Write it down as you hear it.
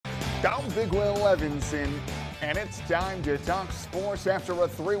I'm Big Will Levinson, and it's time to talk sports. After a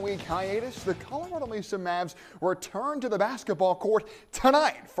 3-week hiatus, the Colorado Mesa Mavs return to the basketball court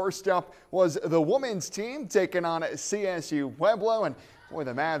tonight. First up was the women's team taking on CSU Pueblo, and boy,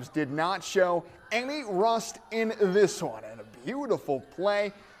 the Mavs did not show any rust in this one. And a beautiful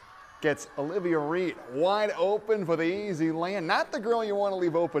play gets Olivia Reed wide open for the easy lay-in. Not the girl you want to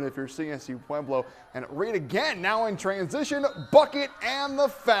leave open if you're CSU Pueblo. And Reed again, now in transition, bucket and the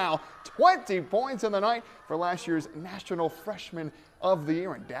foul. 20 points in the night for last year's National Freshman of the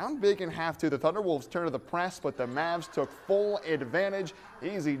Year. And down big in half two, the Thunderwolves turned to the press, but the Mavs took full advantage.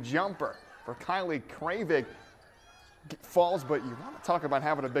 Easy jumper for Kylie Kravig. Falls, but you want to talk about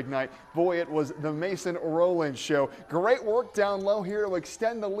having a big night. Boy, it was the Mason Rowland show. Great work down low here to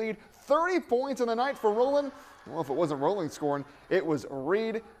extend the lead. 30 points in the night for Rowland. Well, if it wasn't Rowland scoring, it was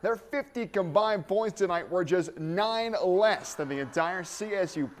Reed. Their 50 combined points tonight were just 9 less than the entire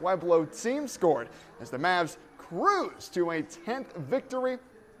CSU Pueblo team scored as the Mavs cruise to a 10th victory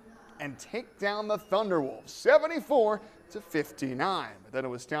and take down the Thunderwolves 74-59. But then it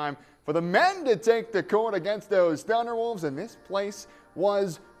was time for the men to take the court against those Thunderwolves, and this place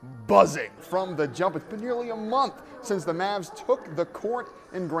was buzzing from the jump. It's been nearly a month since the Mavs took the court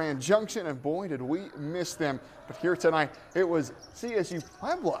in Grand Junction, and boy, did we miss them. But here tonight, it was CSU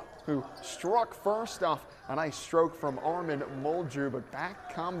Pueblo who struck first off a nice stroke from Armin Muldrew, but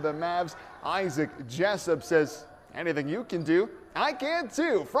back come the Mavs. Isaac Jessup says, anything you can do, I can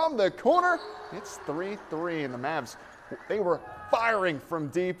too. From the corner, it's 3-3, and the Mavs, they were firing from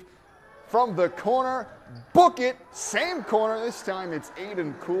deep. From the corner, book it, same corner. This time it's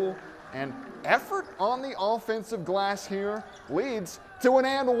Aiden Cool, and effort on the offensive glass here leads to an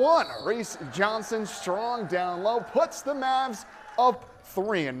and one. Reese Johnson, strong down low, puts the Mavs up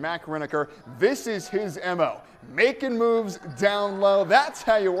 3, and Mac Reneker, this is his MO. Making moves down low. That's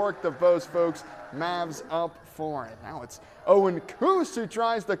how you work the post, folks. Mavs up 4. And now it's Owen Coos who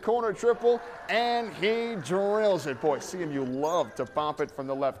tries the corner triple, and he drills it. Boy, CMU loved to pop it from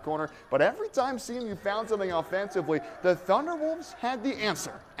the left corner, but every time CMU found something offensively, the Thunderwolves had the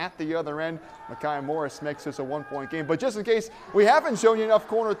answer at the other end. Mekhi Morris makes this a 1-point game, but just in case we haven't shown you enough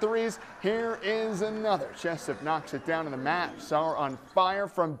corner threes, here is another. Jessup knocks it down, and the Mavs are on fire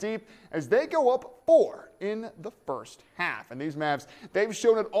from deep as they go up 4 in the first half. And these Mavs, they've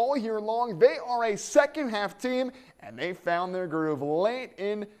shown it all year long. They are a second half team, and they found their groove late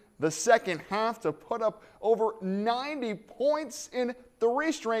in the second half to put up over 90 points in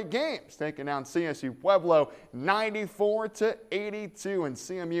 3 straight games, taking down CSU Pueblo 94-82, and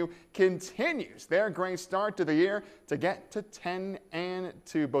CMU continues their great start to the year to get to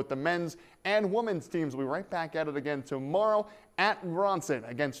 10-2. Both the men's and women's teams will be right back at it again tomorrow at Bronson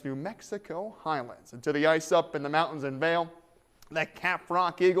against New Mexico Highlands. And to the ice up in the mountains in Vail, the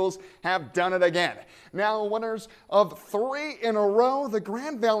Caprock Eagles have done it again. Now winners of 3 in a row, the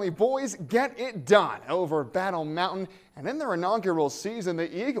Grand Valley boys get it done over Battle Mountain. And in their inaugural season,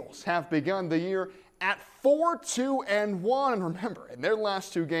 the Eagles have begun the year at 4-2-1. And remember, in their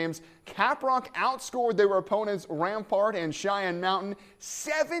last 2 games, Caprock outscored their opponents Rampart and Cheyenne Mountain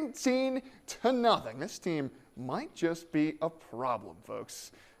 17-0. This team might just be a problem,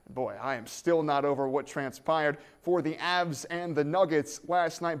 folks. Boy, I am still not over what transpired for the Avs and the Nuggets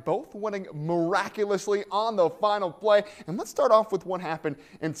last night, both winning miraculously on the final play. And let's start off with what happened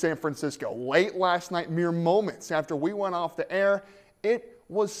in San Francisco. Late last night, mere moments after we went off the air, it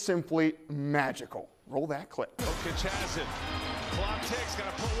was simply magical. Roll that clip. Jokic has it. Clock ticks,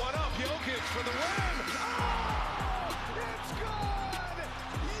 got to put one up. Jokic for the win. Oh, it's good!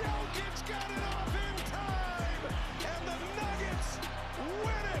 Jokic got it off in time, and the Nuggets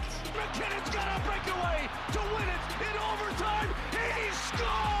win it. McKinnon's got a breakaway to win it in overtime. He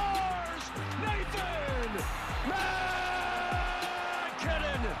scores! Nathan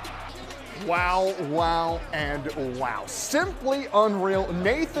McKinnon. Wow, wow, and wow. Simply unreal.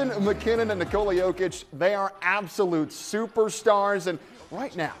 Nathan McKinnon and Nikola Jokic, they are absolute superstars. And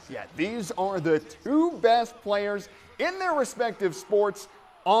right now, yeah, these are the 2 best players in their respective sports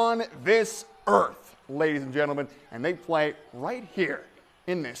on this earth, ladies and gentlemen. And they play right here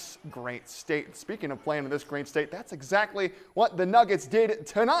in this great state. Speaking of playing in this great state, that's exactly what the Nuggets did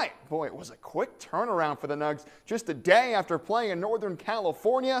tonight. Boy, it was a quick turnaround for the Nuggets just a day after playing in Northern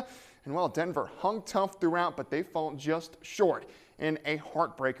California. And well, Denver hung tough throughout, but they fell just short in a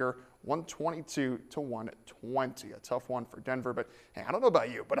heartbreaker, 122-120. A tough one for Denver, but hey, I don't know about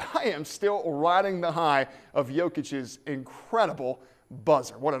you, but I am still riding the high of Jokic's incredible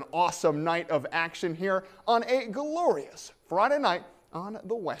buzzer. What an awesome night of action here on a glorious Friday night on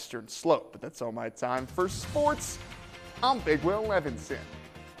the Western Slope. But that's all my time for sports. I'm Big Will Levinson.